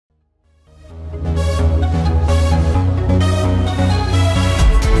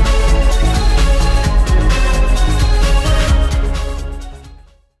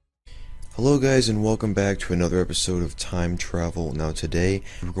Hello guys, and welcome back to another episode of Time Travel. Now today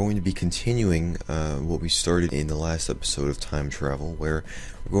we're going to be continuing what we started in the last episode of Time Travel, where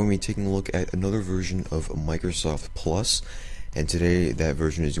we're going to be taking a look at another version of Microsoft Plus, and today that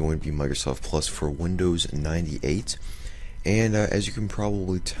version is going to be Microsoft Plus for Windows 98. And as you can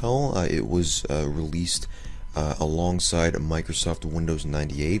probably tell, it was released alongside Microsoft Windows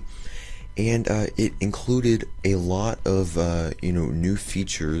 98. And it included a lot of new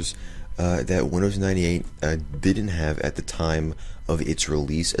features that Windows 98 didn't have at the time of its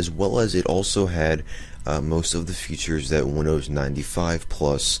release, as well as it also had most of the features that Windows 95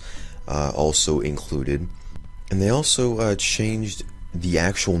 Plus also included. And they also changed the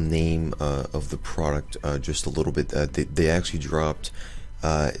actual name of the product just a little bit. They actually dropped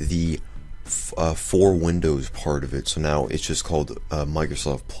the for Windows part of it, so now it's just called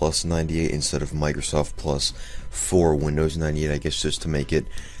Microsoft Plus 98 instead of Microsoft Plus for Windows 98, I guess, just to make it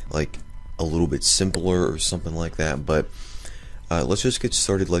like a little bit simpler or something like that. But let's just get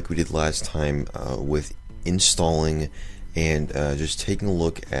started like we did last time with installing and just taking a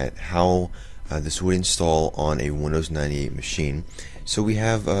look at how this would install on a Windows 98 machine. So we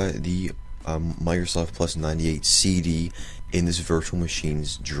have the Microsoft Plus 98 CD in this virtual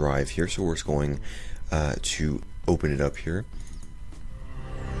machine's drive here, so we're just going to open it up here.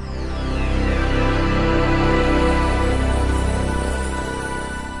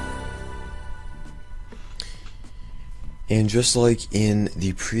 And just like in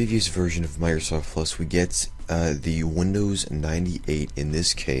the previous version of Microsoft Plus, we get the Windows 98, in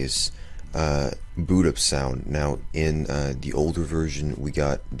this case, boot up sound. Now in the older version we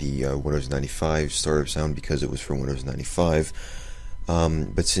got the Windows 95 startup sound because it was for Windows 95,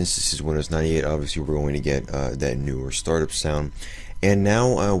 but since this is Windows 98, obviously we're going to get that newer startup sound. And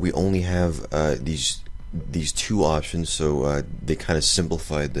now we only have these two options, so they kind of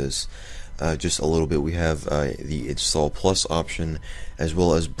simplified this just a little bit. We have the Install Plus option, as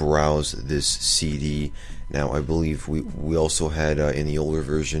well as Browse this CD. Now I believe we also had in the older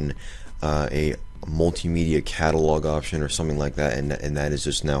version a multimedia catalog option or something like that, and that is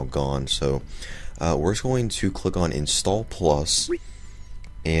just now gone. So we're just going to click on Install Plus,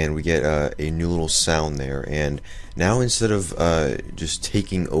 and we get a new little sound there. And now instead of just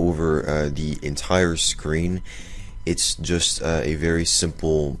taking over the entire screen, it's just a very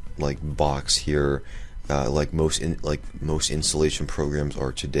simple like box here, like most installation programs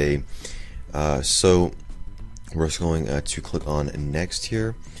are today. So we're just going to click on Next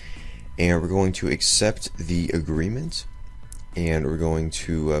here. And we're going to accept the agreement, and we're going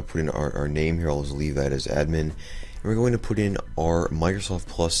to put in our name here. I'll just leave that as admin, and we're going to put in our Microsoft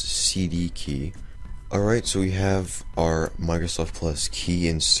Plus CD key. Alright, so we have our Microsoft Plus key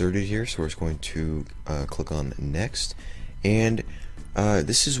inserted here, so we're just going to click on Next. And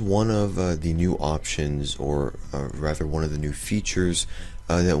this is one of the new options, or rather one of the new features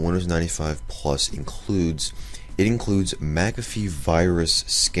that Windows 95 Plus includes. It includes McAfee virus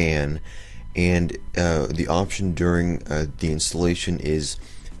scan, and the option during the installation is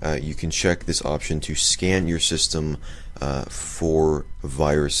you can check this option to scan your system for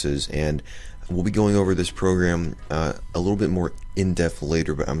viruses. And we'll be going over this program a little bit more in depth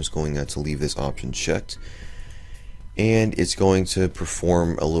later, but I'm just going to leave this option checked. And it's going to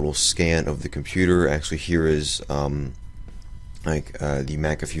perform a little scan of the computer. Actually, here is the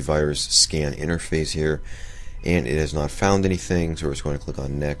McAfee virus scan interface here. And it has not found anything, so we're just going to click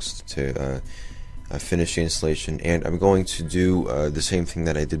on Next to finish the installation. And I'm going to do the same thing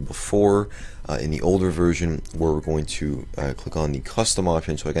that I did before in the older version, where we're going to click on the custom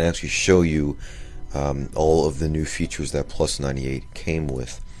option, so I can actually show you all of the new features that Plus 98 came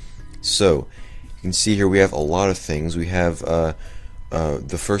with. So you can see here we have a lot of things. We have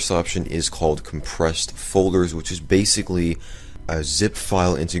the first option is called compressed folders, which is basically a zip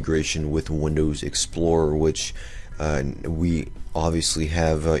file integration with Windows Explorer, which we obviously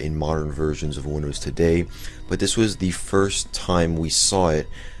have in modern versions of Windows today, but this was the first time we saw it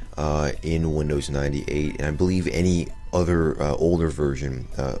in Windows 98, and I believe any other older version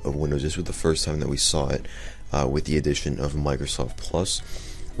of Windows, this was the first time that we saw it with the addition of Microsoft Plus.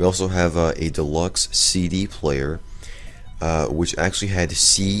 We also have a deluxe CD player, which actually had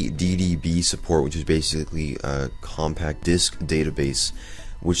CDDB support, which is basically a compact disk database,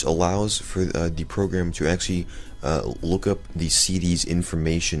 which allows for the program to actually look up the CD's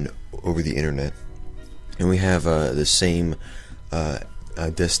information over the internet. And we have the same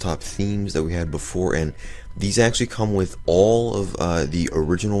desktop themes that we had before, and these actually come with all of the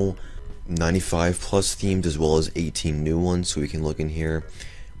original 95 Plus themes, as well as 18 new ones. So we can look in here,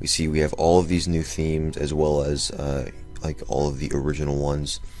 we see we have all of these new themes, as well as like all of the original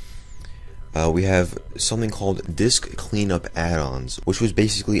ones. we have something called Disk Cleanup Add-ons, which was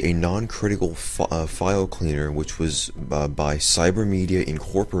basically a non-critical file cleaner, which was by Cybermedia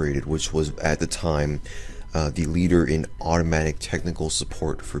Incorporated, which was at the time the leader in automatic technical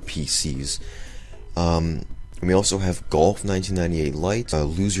support for PCs. We also have Golf 1998 Lite,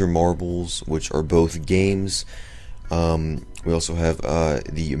 Lose Your Marbles, which are both games. We also have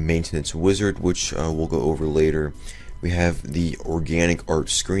the Maintenance Wizard, which we'll go over later. We have the Organic Art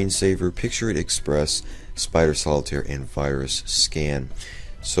Screensaver, Picture It Express, Spider Solitaire, and Virus Scan.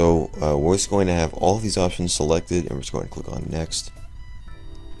 So we're just going to have all of these options selected, and we're just going to click on Next.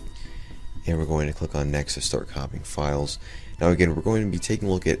 And we're going to click on Next to start copying files. Now again, we're going to be taking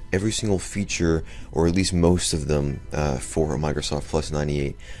a look at every single feature, or at least most of them, for Microsoft Plus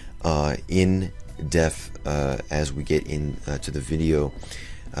 98 in depth as we get into the video.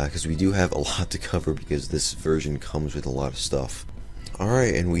 Because we do have a lot to cover, because this version comes with a lot of stuff.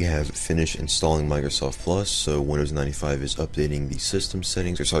 Alright, and we have finished installing Microsoft Plus, so Windows 95 is updating the system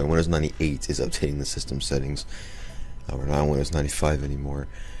settings, or sorry, Windows 98 is updating the system settings. We're not on Windows 95 anymore.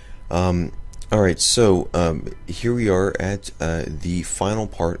 Alright, so here we are at the final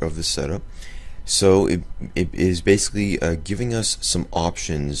part of the setup. So it is basically giving us some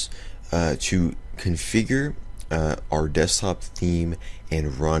options to configure our desktop theme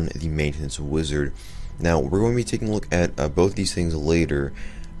and run the Maintenance Wizard. Now we're going to be taking a look at both these things later,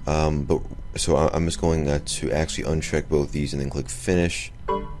 so I'm just going to actually uncheck both these and then click Finish,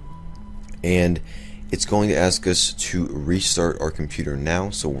 and it's going to ask us to restart our computer now.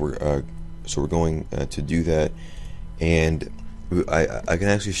 So we're going to do that, and I can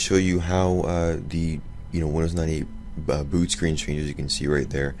actually show you how the Windows 98 boot screen changes. You can see right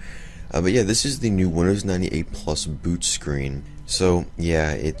there. But yeah, this is the new Windows 98 Plus boot screen. So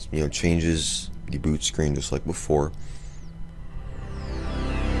yeah, it changes the boot screen just like before.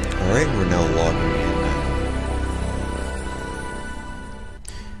 Alright, we're now logging in.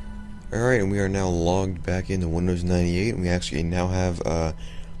 Alright, and we are now logged back into Windows 98, and we actually now have a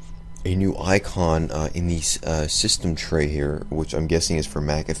new icon in the system tray here, which I'm guessing is for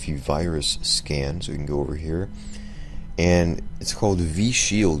McAfee Virus Scan. So we can go over here, and it's called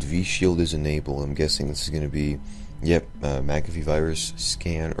V-Shield. V-Shield is enabled. I'm guessing this is going to be, yep, McAfee Virus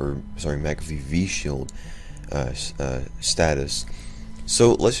Scan, or sorry, McAfee V-Shield status.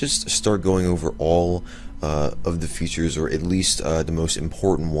 So let's just start going over all of the features, or at least the most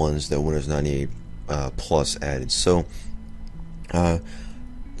important ones that Windows 98 Plus added. So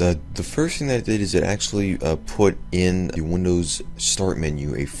the first thing that it did is it actually put in the Windows Start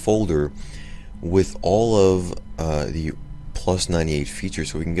menu a folder with all of the Plus 98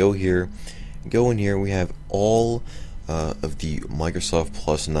 features. So we can go here, go in here, we have all of the Microsoft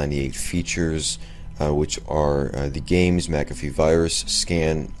Plus 98 features, which are the games, McAfee Virus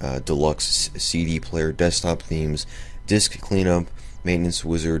Scan, Deluxe CD Player, Desktop Themes, Disk Cleanup, Maintenance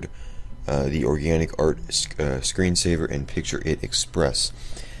Wizard, the Organic Art Screensaver, and Picture It Express.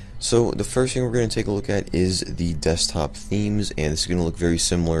 So the first thing we're going to take a look at is the desktop themes, and this is going to look very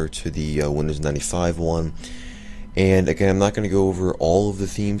similar to the Windows 95 one. And again, I'm not going to go over all of the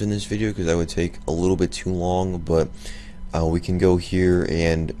themes in this video because that would take a little bit too long, but we can go here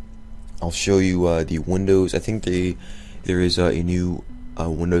and I'll show you the Windows. I think there is a new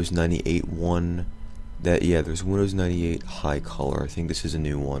Windows 98 one that, yeah, there's Windows 98 High Color. I think this is a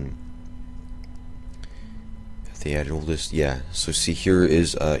new one. They added all this, yeah. So see, here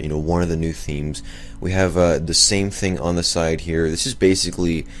is one of the new themes. We have the same thing on the side here. This is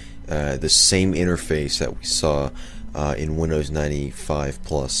basically the same interface that we saw in Windows 95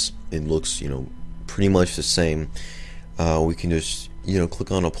 Plus. It looks pretty much the same. We can just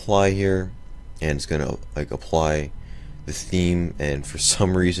click on Apply here, and it's gonna apply the theme. And for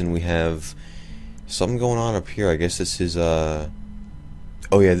some reason we have something going on up here. I guess this is oh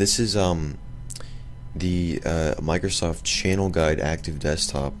yeah, this is the Microsoft Channel Guide Active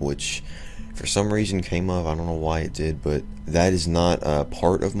Desktop, which for some reason came up. I don't know why it did, but that is not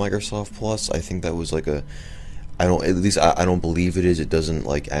part of Microsoft Plus. I think that was like a, I don't believe it is. It doesn't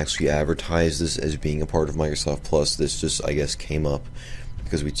actually advertise this as being a part of Microsoft Plus. This just, I guess, came up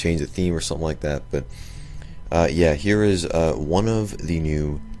because we changed the theme or something like that. But yeah, here is one of the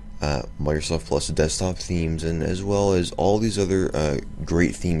new Microsoft Plus desktop themes, and as well as all these other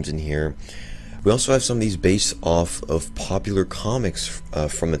great themes in here. We also have some of these based off of popular comics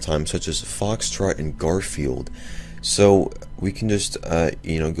from the time, such as Foxtrot and Garfield. So we can just go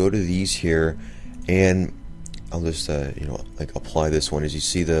to these here, and I'll just apply this one. As you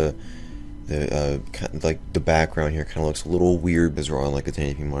see, the background here kind of looks a little weird because we're on a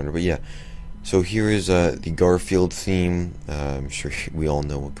 1080p monitor. But yeah, So here is the Garfield theme. I'm sure we all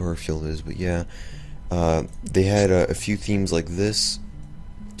know what Garfield is, but yeah, they had a few themes like this.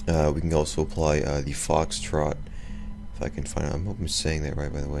 We can also apply the Foxtrot, if I can find it. I hope I'm saying that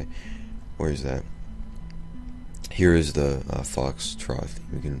right, by the way. Where is that? Here is the Foxtrot theme.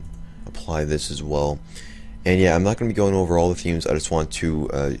 We can apply this as well. And yeah, I'm not going to be going over all the themes. I just want to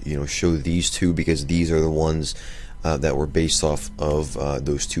show these two because these are the ones that were based off of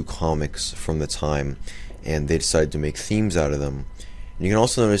those two comics from the time, and they decided to make themes out of them. And you can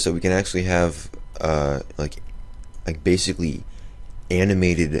also notice that we can actually have like basically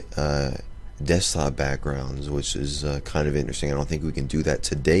animated desktop backgrounds, which is kind of interesting. I don't think we can do that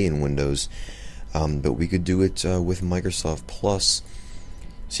today in Windows, but we could do it with Microsoft Plus.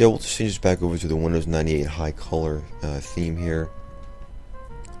 So yeah, we'll just change this back over to the Windows 98 high color theme here,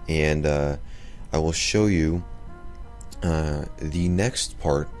 and I will show you the next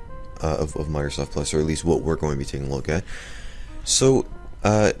part of Microsoft Plus, or at least what we're going to be taking a look at. So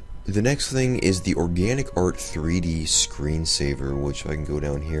the next thing is the Organic Art 3D screensaver, which I can go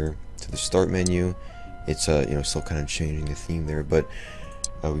down here to the Start menu. It's still kind of changing the theme there, but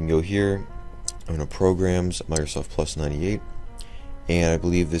we can go here. I'm going to Programs, Microsoft Plus 98, and I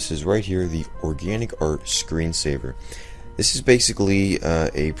believe this is right here, the Organic Art screensaver. This is basically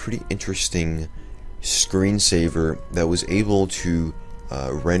a pretty interesting screensaver that was able to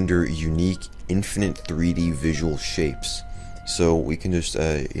render unique infinite 3D visual shapes. So we can just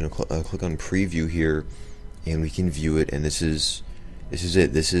click on preview here, and we can view it. And this is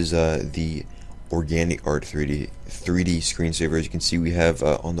it. This is the Organic Art 3D screensaver. As you can see, we have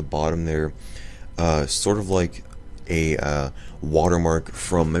on the bottom there sort of like a watermark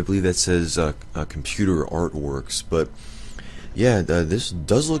from, I believe that says Computer Artworks, but yeah, this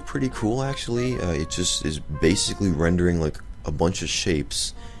does look pretty cool actually. It just is basically rendering like a bunch of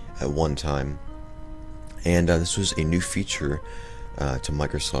shapes at one time, and this was a new feature to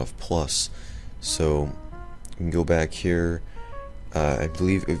Microsoft Plus. So we can go back here. I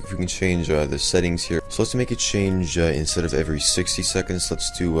believe if we can change the settings here, so let's make it change instead of every 60 seconds,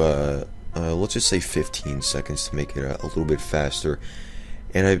 let's do let's just say 15 seconds to make it a little bit faster.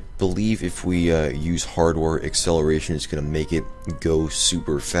 And I believe if we use hardware acceleration, it's going to make it go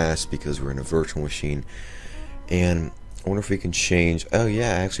super fast because we're in a virtual machine. And I wonder if we can change. Oh yeah,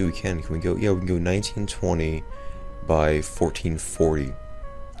 actually we can. Can we go? Yeah, we can go 1920 by 1440.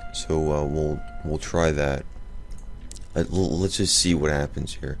 So we'll try that. Let's just see what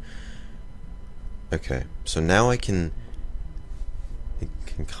happens here. Okay, so now I can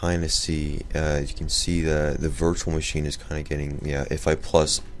kind of see, you can see the virtual machine is kind of getting, yeah, if I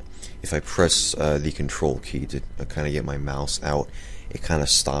press the control key to kind of get my mouse out, it kind of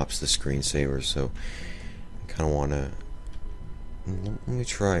stops the screensaver. So I kind of want to, let me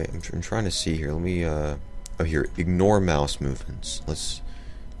try, I'm trying to see here, let me, oh here, ignore mouse movements, let's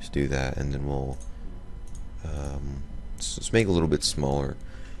just do that, and then we'll, let's make it a little bit smaller,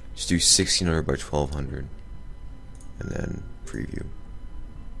 just do 1600 by 1200, and then preview.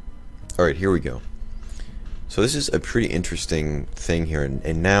 Alright, here we go. So this is a pretty interesting thing here,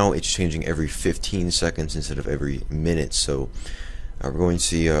 and now it's changing every 15 seconds instead of every minute, so we're going to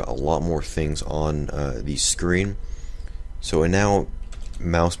see a lot more things on the screen. So, and now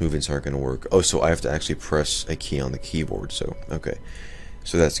mouse movements aren't going to work. Oh, so I have to actually press a key on the keyboard, so, okay.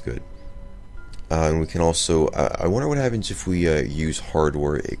 So that's good. And we can also, I wonder what happens if we use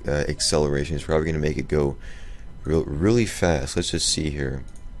hardware acceleration. It's probably going to make it go really fast. Let's just see here.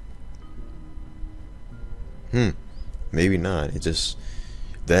 Maybe not. It just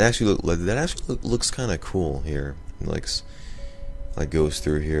that actually looks kind of cool here. Like goes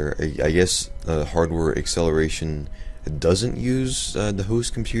through here. I guess hardware acceleration doesn't use the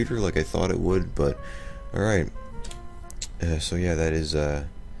host computer like I thought it would. But all right. So yeah, that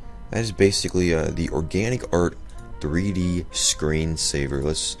is basically the Organic Art 3D screensaver.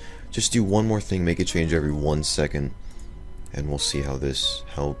 Let's just do one more thing. Make it change every 1 second, and we'll see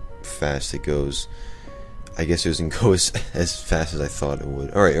how fast it goes. I guess it doesn't go as fast as I thought it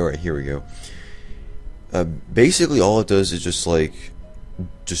would. Alright, here we go. Basically all it does is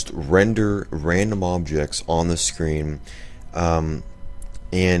just render random objects on the screen, and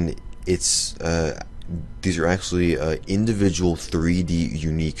it's these are actually individual 3D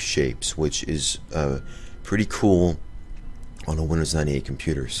unique shapes, which is pretty cool on a Windows 98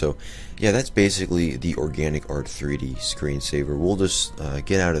 computer. So yeah, that's basically the Organic Art 3D screensaver. We'll just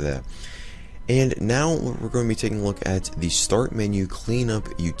get out of that. And now we're going to be taking a look at the Start Menu Cleanup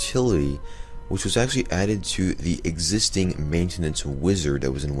utility, which was actually added to the existing maintenance wizard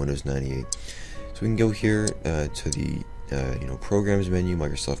that was in Windows 98. So So we can go here to the Programs menu,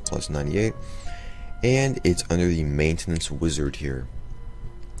 Microsoft Plus 98, and it's under the Maintenance Wizard here.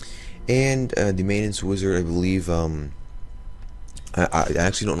 And the Maintenance Wizard, I believe, I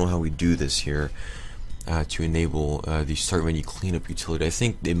actually don't know how we do this here to enable the Start Menu Cleanup utility. I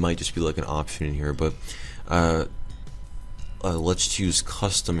think it might just be like an option in here, but let's choose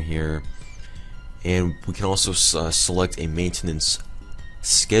Custom here, and we can also select a maintenance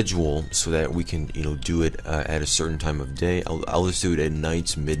schedule so that we can do it at a certain time of day. I'll just do it at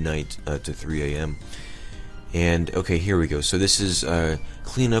night, midnight to 3 a.m. And okay, here we go. So this is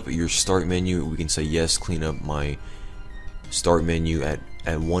clean up your start menu. We can say yes, clean up my start menu at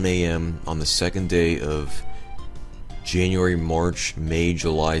 1 a.m. on the second day of January, March, May,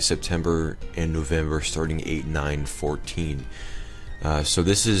 July, September, and November, starting 8/9/14. So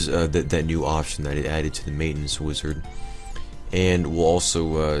this is that new option that it added to the Maintenance Wizard. And we'll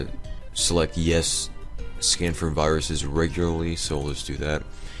also select yes, scan for viruses regularly, so let's do that.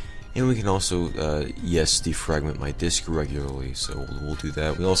 And we can also yes, defragment my disk regularly, so we'll do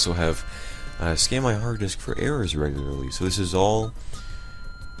that. We also have scan my hard disk for errors regularly, so this is all.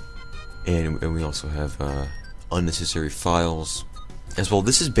 And we also have unnecessary files as well.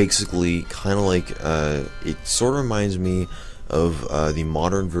 This is basically kind of like it sort of reminds me of the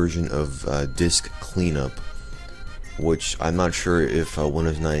modern version of disk cleanup, which I'm not sure if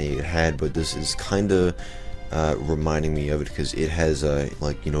Windows 98 had, but this is kind of reminding me of it because it has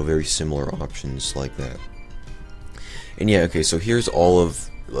very similar options like that. And yeah, okay, so here's all of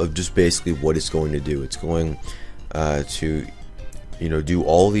just basically what it's going to do. It's going to do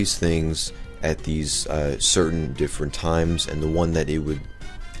all these things at these certain different times, and the one that it would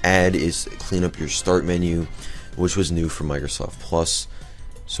add is clean up your start menu, which was new for Microsoft Plus.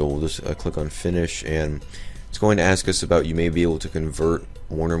 So we'll just click on finish, and it's going to ask us about you may be able to convert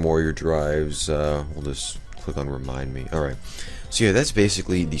one or more of your drives. We'll just click on remind me. Alright, so yeah, that's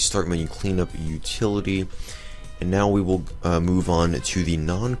basically the start menu cleanup utility. And now we will move on to the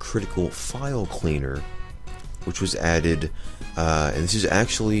non-critical file cleaner, which was added, and this is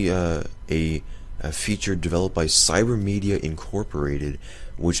actually a feature developed by Cybermedia Incorporated,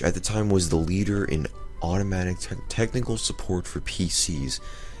 which at the time was the leader in automatic technical support for PCs.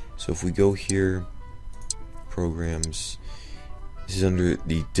 So if we go here, programs, this is under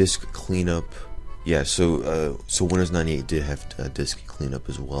the disk cleanup. Yeah, so Windows 98 did have disk cleanup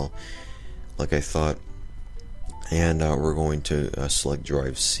as well, like I thought. And we're going to select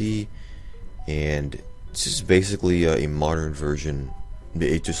drive C, and this is basically a modern version.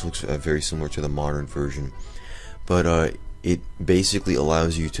 It just looks very similar to the modern version, but it basically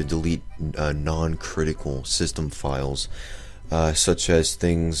allows you to delete non-critical system files, such as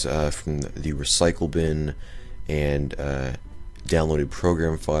things from the recycle bin, and downloaded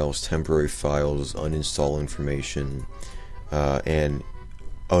program files, temporary files, uninstall information, and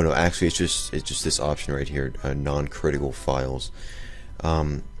oh no, actually it's just this option right here, non-critical files,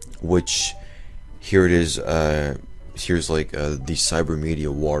 which here it is. Here's like the Cybermedia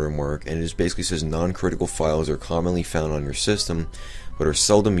watermark, and it just basically says non-critical files are commonly found on your system but are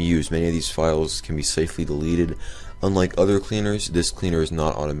seldom used. Many of these files can be safely deleted. Unlike other cleaners, this cleaner is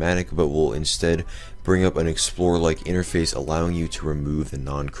not automatic, but will instead bring up an Explorer-like interface allowing you to remove the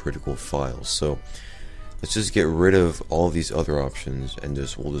non-critical files. So let's just get rid of all of these other options, and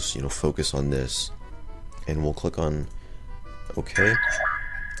we'll just focus on this, and we'll click on OK,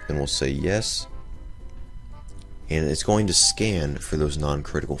 and we'll say yes, and it's going to scan for those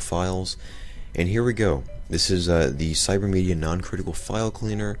non-critical files. And here we go. This is the Cybermedia non-critical file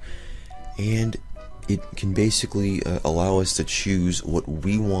cleaner, and it can basically allow us to choose what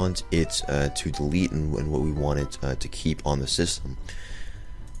we want it to delete and what we want it to keep on the system.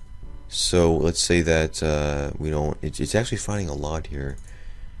 So let's say that we don't. It's actually finding a lot here.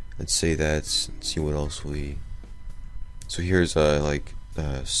 Let's say that. Let's see what else we. So here's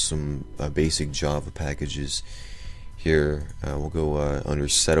some basic Java packages. Here we'll go under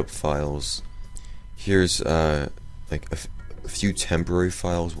setup files. Here's like a few temporary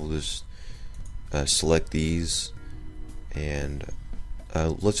files. We'll just select these, and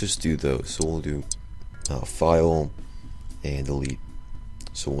let's just do those. So we'll do file and delete.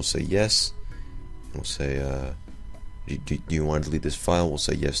 So we'll say yes, and we'll say do you want to delete this file? We'll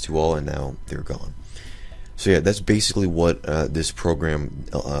say yes to all, and now they're gone. So yeah, that's basically what this program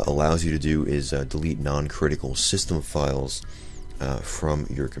allows you to do, is delete non-critical system files from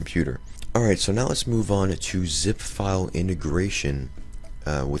your computer. Alright, so now let's move on to zip file integration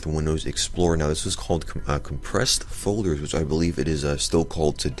with Windows Explorer. Now this is called compressed folders, which I believe it is still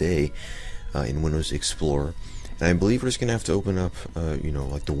called today in Windows Explorer. And I believe we're just gonna have to open up, you know,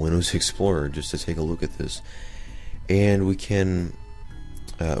 like the Windows Explorer just to take a look at this. And we can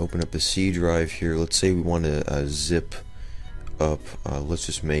open up the C drive here. Let's say we want to zip up. Let's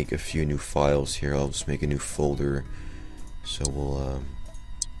just make a few new files here. I'll just make a new folder. So we'll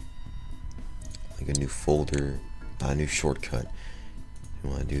make a new folder, a new shortcut. We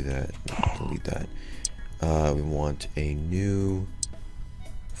want to do that. Delete that. We want a new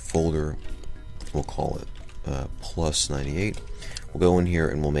folder. We'll call it plus 98. We'll go in here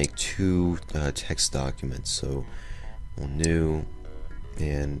and we'll make two text documents. So we'll new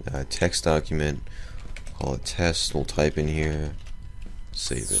and text document. Call it test. We'll type in here.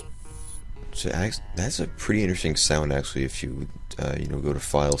 Save it. So that's a pretty interesting sound actually. If you you know, go to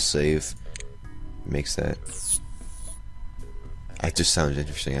File, Save, makes that. It just sounds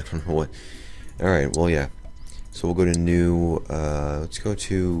interesting. I don't know what. All right. Well, yeah. So we'll go to new. Let's go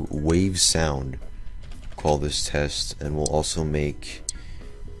to Wave Sound. Call this test, and we'll also make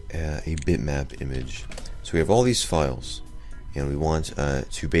a bitmap image. So we have all these files, and we want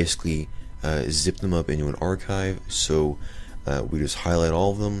to basically zip them up into an archive. So we just highlight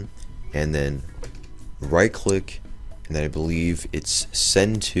all of them, and then right-click, and then I believe it's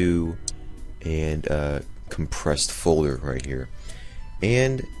send to and compressed folder right here,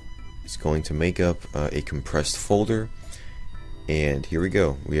 and it's going to make up a compressed folder. And here we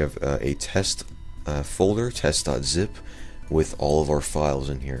go. We have a test folder, test.zip, with all of our files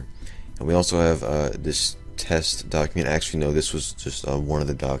in here. And we also have this test document. Actually, no, this was just one of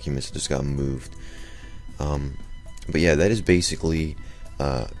the documents that just got moved. But yeah, that is basically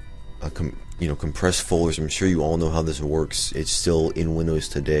you know, compressed folders. I'm sure you all know how this works. It's still in Windows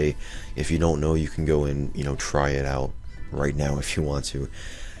today. If you don't know, you can go and, you know, try it out right now if you want to.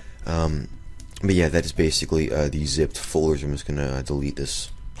 But yeah, that is basically the zipped folders. I'm just gonna delete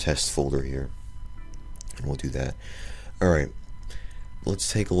this test folder here, and we'll do that. Alright,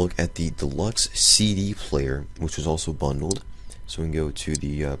 let's take a look at the Deluxe CD player, which was also bundled. So we can go to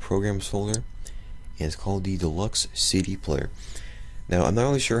the programs folder, and it's called the Deluxe CD player. Now, I'm not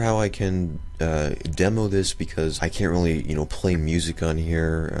really sure how I can demo this, because I can't really, you know, play music on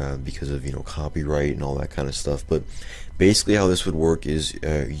here because of, you know, copyright and all that kind of stuff. But basically how this would work is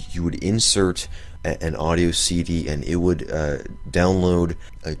you would insert an audio CD, and it would download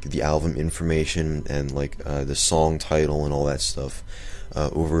like the album information and like the song title and all that stuff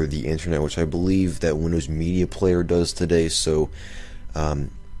over the internet, which I believe that Windows Media Player does today. So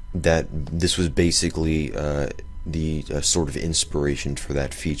that this was basically the sort of inspiration for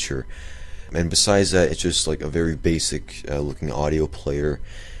that feature. And besides that, it's just like a very basic looking audio player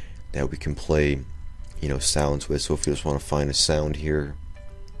that we can play, you know, sounds with. So if you just want to find a sound here,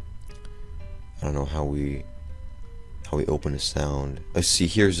 I don't know how we open a sound. Let's see,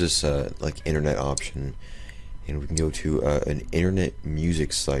 here's this like internet option, and we can go to an internet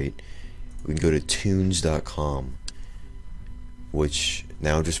music site. We can go to tunes.com, which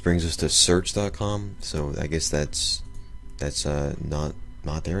now just brings us to search.com. So I guess that's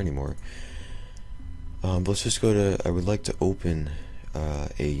not there anymore. But let's just go to, I would like to open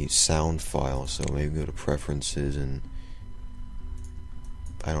a sound file, so maybe go to preferences, and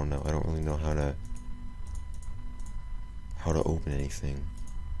I don't know, I don't really know how to open anything.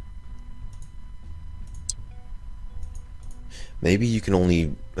 Maybe you can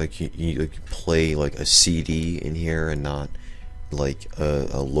only like you like play like a CD in here and not like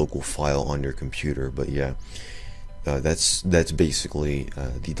a local file on your computer. But yeah, that's basically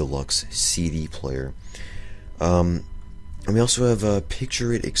the Deluxe CD player. And we also have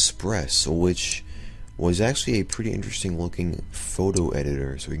Picture It Express, which was actually a pretty interesting looking photo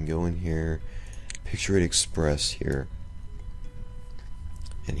editor. So we can go in here, Picture It Express here,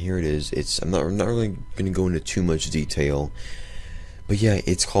 and here it is. I'm not really going to go into too much detail, but yeah,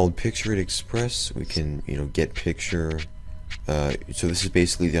 it's called Picture It Express. We can, you know, get picture. So this is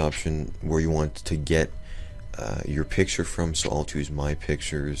basically the option where you want to get your picture from. So I'll choose My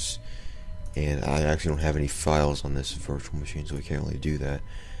Pictures, and I actually don't have any files on this virtual machine, so we can't really do that.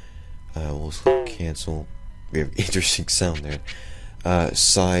 We'll cancel. We have interesting sound there.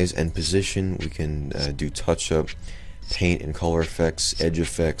 Size and position, we can do touch up, paint and color effects, edge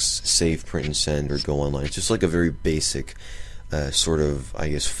effects, save, print and send, or go online. It's just like a very basic sort of, I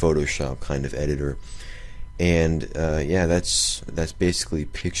guess, Photoshop kind of editor. And yeah, that's basically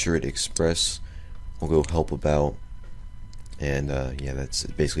Picture It Express. We'll go help about, and yeah, that's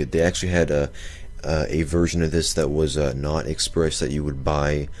basically it. They actually had a version of this that was not Express, that you would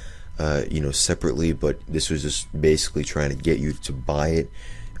buy you know, separately, but this was just basically trying to get you to buy it,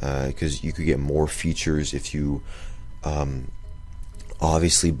 because you could get more features if you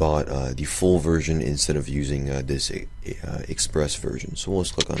obviously bought the full version instead of using this express version. So we'll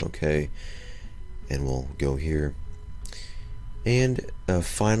just click on OK, and we'll go here. And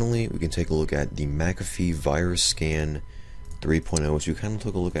finally, we can take a look at the McAfee Virus Scan 3.0, which we kind of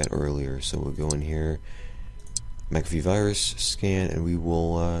took a look at earlier. So we'll go in here, McAfee Virus Scan, and we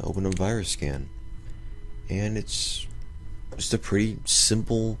will open up Virus Scan. And it's just a pretty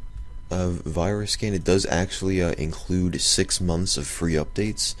simple virus scan. It does actually include 6 months of free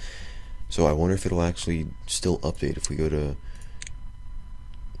updates. So I wonder if it'll actually still update if we go to...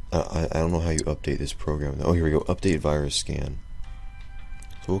 I don't know how you update this program. Oh, here we go. Update virus scan.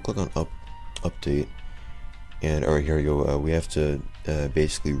 So we'll click on update. And alright, here we go. We have to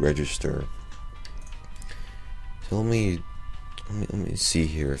basically register. So let me see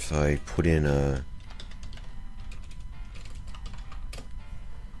here if I put in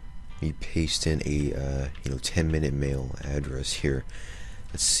me paste in a 10-minute mail address here.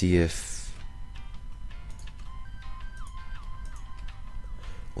 Let's see if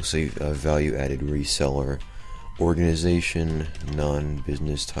we'll say value added reseller, organization none,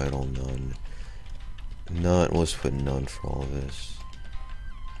 business title none, not. Let's put none for all of this.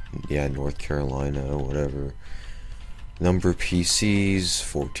 Yeah, North Carolina, whatever. Number of PCs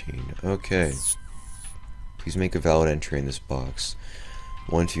 14. Okay. Please make a valid entry in this box.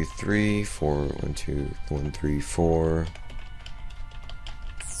 1 2 3 4 1 2 1 3 4.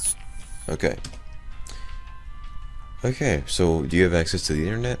 Okay. Okay, so do you have access to the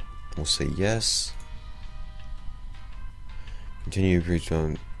internet? We'll say yes. Continue to reach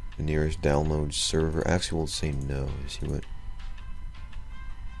on the nearest download server. Actually, we'll say no. See what?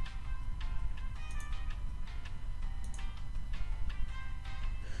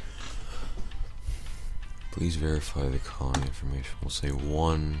 Please verify the calling information. We'll say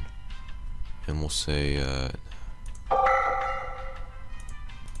 1, and we'll say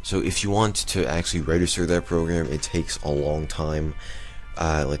so if you want to actually register that program, it takes a long time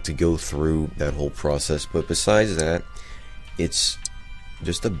like to go through that whole process. But besides that, it's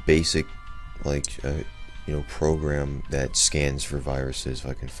just a basic program that scans for viruses. If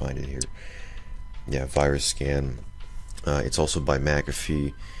I can find it here. Yeah, virus scan. It's also by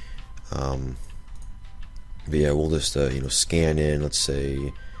McAfee. But yeah, we'll just scan in, let's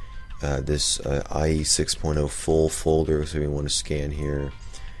say this IE 6.0 full folder. So we want to scan here,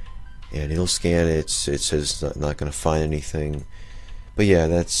 and it'll scan it. It says it's not going to find anything. But yeah,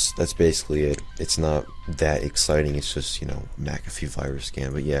 that's basically it. It's not that exciting. It's just McAfee virus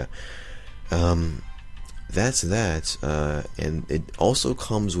scan. But yeah, that's that. And it also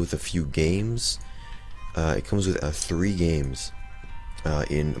comes with a few games. It comes with 3 games.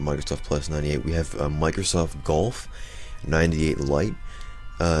 In Microsoft Plus 98, we have Microsoft Golf 98 Lite,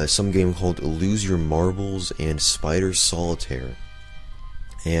 some game called Lose Your Marbles, and Spider Solitaire.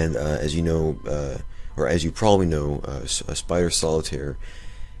 And as you know, or as you probably know, Spider Solitaire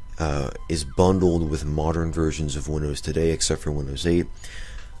is bundled with modern versions of Windows today, except for Windows 8.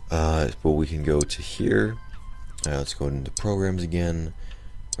 But we can go to here. Let's go into Programs again.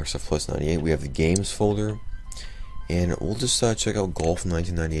 Microsoft Plus 98. We have the Games folder. And we'll just check out Golf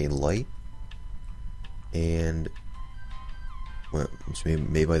 1998 Lite, and it's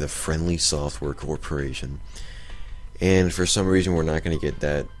made by the Friendly Software Corporation. And for some reason, we're not going to get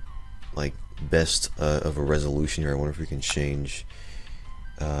that best of a resolution here. I wonder if we can change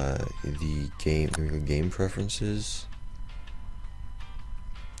the game preferences.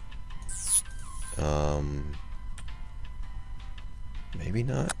 Maybe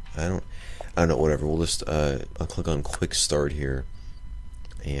not. I don't know, whatever. We'll just I'll click on Quick Start here,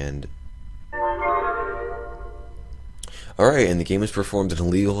 and alright, and the game has performed an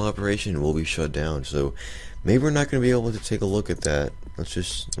illegal operation and will be shut down. So maybe we're not going to be able to take a look at that.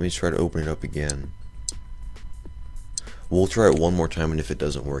 Let me try to open it up again. We'll try it one more time, and if it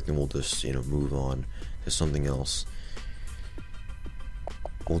doesn't work, and we'll just move on to something else.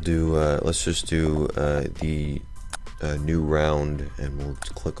 We'll do let's just do the new round, and we'll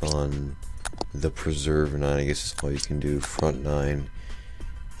click on the preserve 9. I guess that's all you can do. Front 9.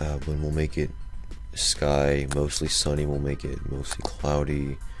 When we'll make it sky mostly sunny, we'll make it mostly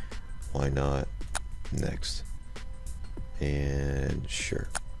cloudy. Why not? Next. And sure.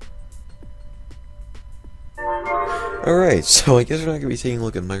 Alright, so I guess we're not going to be taking a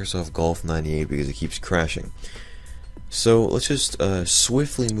look at Microsoft Golf 98 because it keeps crashing. So let's just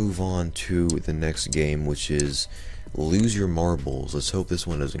swiftly move on to the next game, which is Lose Your Marbles. Let's hope this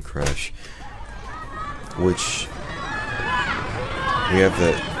one doesn't crash. Which we have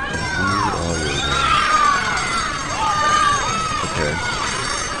that weird audio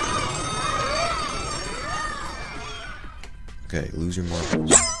Okay, lose your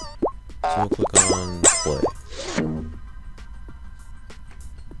marbles. So we'll click on play.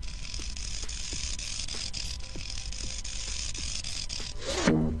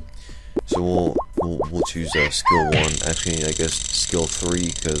 So we'll choose skill 1. Actually, I guess skill 3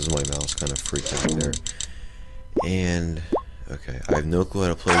 because my mouse kind of freaked out there. And okay, I have no clue how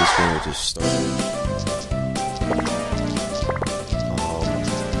to play this game. It just started.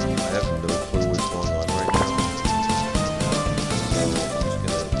 I have no clue what's going on right now. So I'm just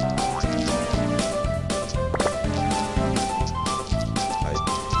gonna.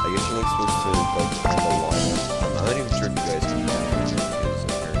 I guess you're not supposed to like on the line. I'm not even sure if you guys can hear it because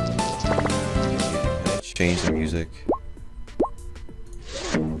apparently can I change the music.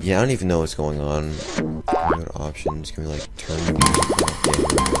 Yeah, I don't even know what's going on. Go to options. Can we like turn the music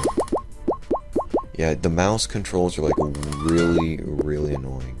off? Yeah, the mouse controls are like really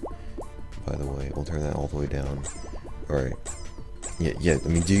annoying. By the way, we'll turn that all the way down. All right. Yeah. I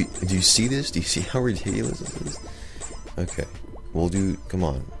mean, do you see this? Do you see how ridiculous this is? Okay, we'll do. Come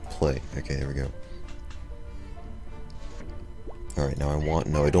on, play. Okay, there we go. All right, now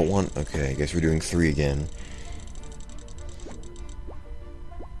I don't want. Okay, I guess we're doing 3 again.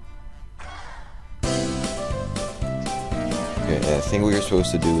 Okay, I think what you're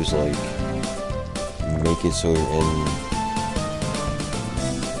supposed to do is like make it so they're in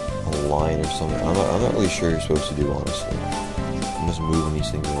a line or something. I'm not really sure what you're supposed to do, honestly. I'm just moving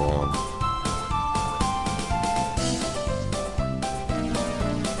these things around.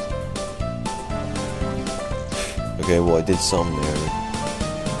 Okay, well I did some there.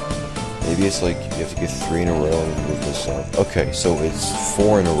 Maybe it's like you have to get 3 in a row and move this up. Okay, so it's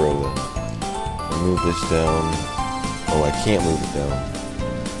 4 in a row then. I move this down. Oh, I can't move it down.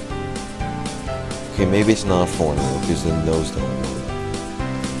 Okay, maybe it's not 4 in a row because then those don't move.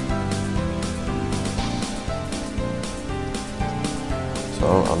 So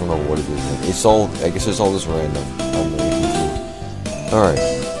I don't know what it is. It's all. I guess it's all just random. I'm really confused. All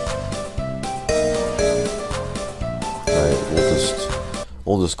right.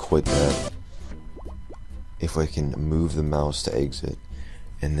 We'll just quit that. If I can move the mouse to exit,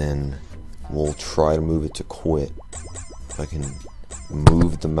 and then we'll try to move it to quit. If I can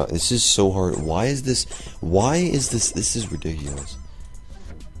move the mouse. This is so hard. Why is this? This is ridiculous.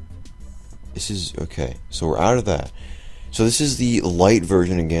 This is okay. So we're out of that. So this is the light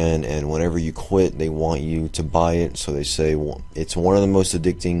version again, and whenever you quit, they want you to buy it. So they say, well, it's one of the most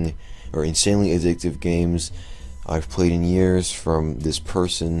addicting or insanely addictive games I've played in years, from this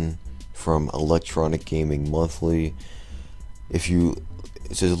person from Electronic Gaming Monthly. It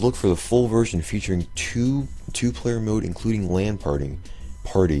says look for the full version featuring two-player mode, including LAN party.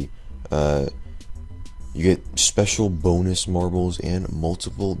 You get special bonus marbles and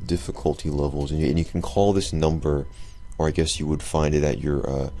multiple difficulty levels, and you can call this number, or I guess you would find it at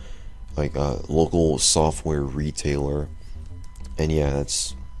your local software retailer. And yeah,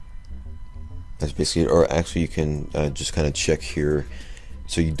 that's basically it. Or actually, you can just kind of check here,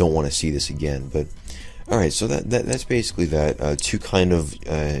 so you don't want to see this again. But all right, so that's basically that. Two kind of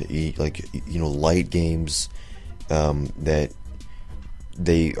light games that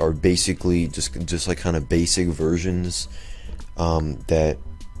they are basically just like kind of basic versions that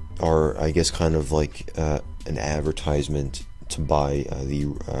are, I guess, kind of like an advertisement to buy the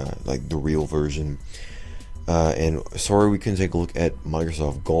real version. And sorry, we couldn't take a look at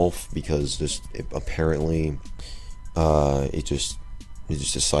Microsoft Golf because apparently it just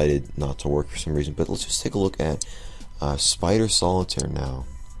decided not to work for some reason. But let's just take a look at Spider Solitaire now.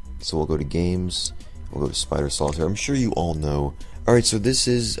 So we'll go to games, we'll go to Spider Solitaire. I'm sure you all know. Alright, so this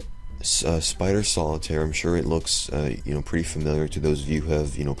is Spider Solitaire. I'm sure it looks pretty familiar to those of you who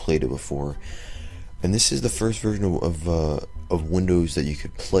have played it before. And this is the first version of Windows that you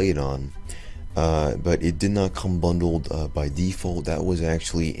could play it on. But it did not come bundled by default. That was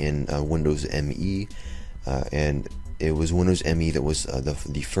actually in Windows ME, and it was Windows ME that was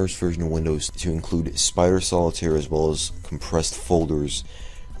the first version of Windows to include Spider Solitaire as well as compressed folders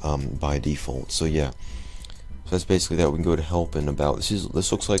by default. So yeah, so that's basically that. We can go to help and about.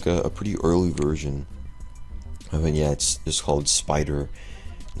 This looks like a pretty early version. I mean, yeah, it's just called Spider,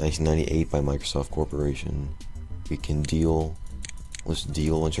 1998 by Microsoft Corporation. We can deal. Let's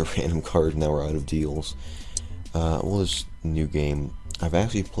deal a bunch of random cards. Now we're out of deals. Well, this new game. I've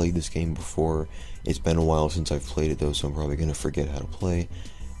actually played this game before. It's been a while since I've played it though, so I'm probably gonna forget how to play.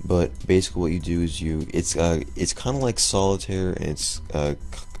 But basically, what you do is it's kind of like Solitaire, and it's kind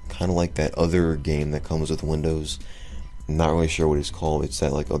of like that other game that comes with Windows. I'm not really sure what it's called. It's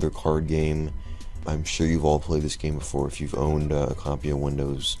that like other card game. I'm sure you've all played this game before if you've owned a copy of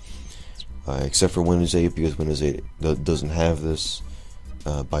Windows. except for Windows 8, because Windows 8 doesn't have this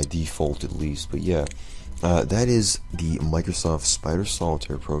by default, at least. But yeah, that is the Microsoft Spider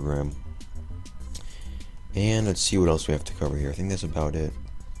Solitaire program. And let's see what else we have to cover here. I think that's about it.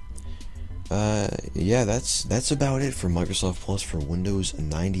 Yeah, that's about it for Microsoft Plus for Windows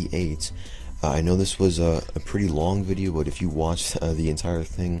 98. I know this was a pretty long video, but if you watched the entire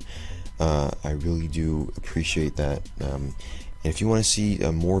thing, I really do appreciate that. And if you want to see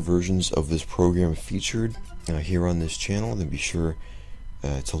more versions of this program featured here on this channel, then be sure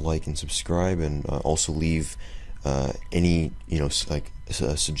to like and subscribe, and also leave any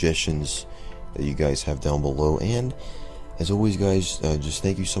suggestions that you guys have down below. And as always, guys, just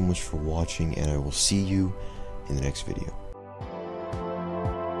thank you so much for watching, and I will see you in the next video.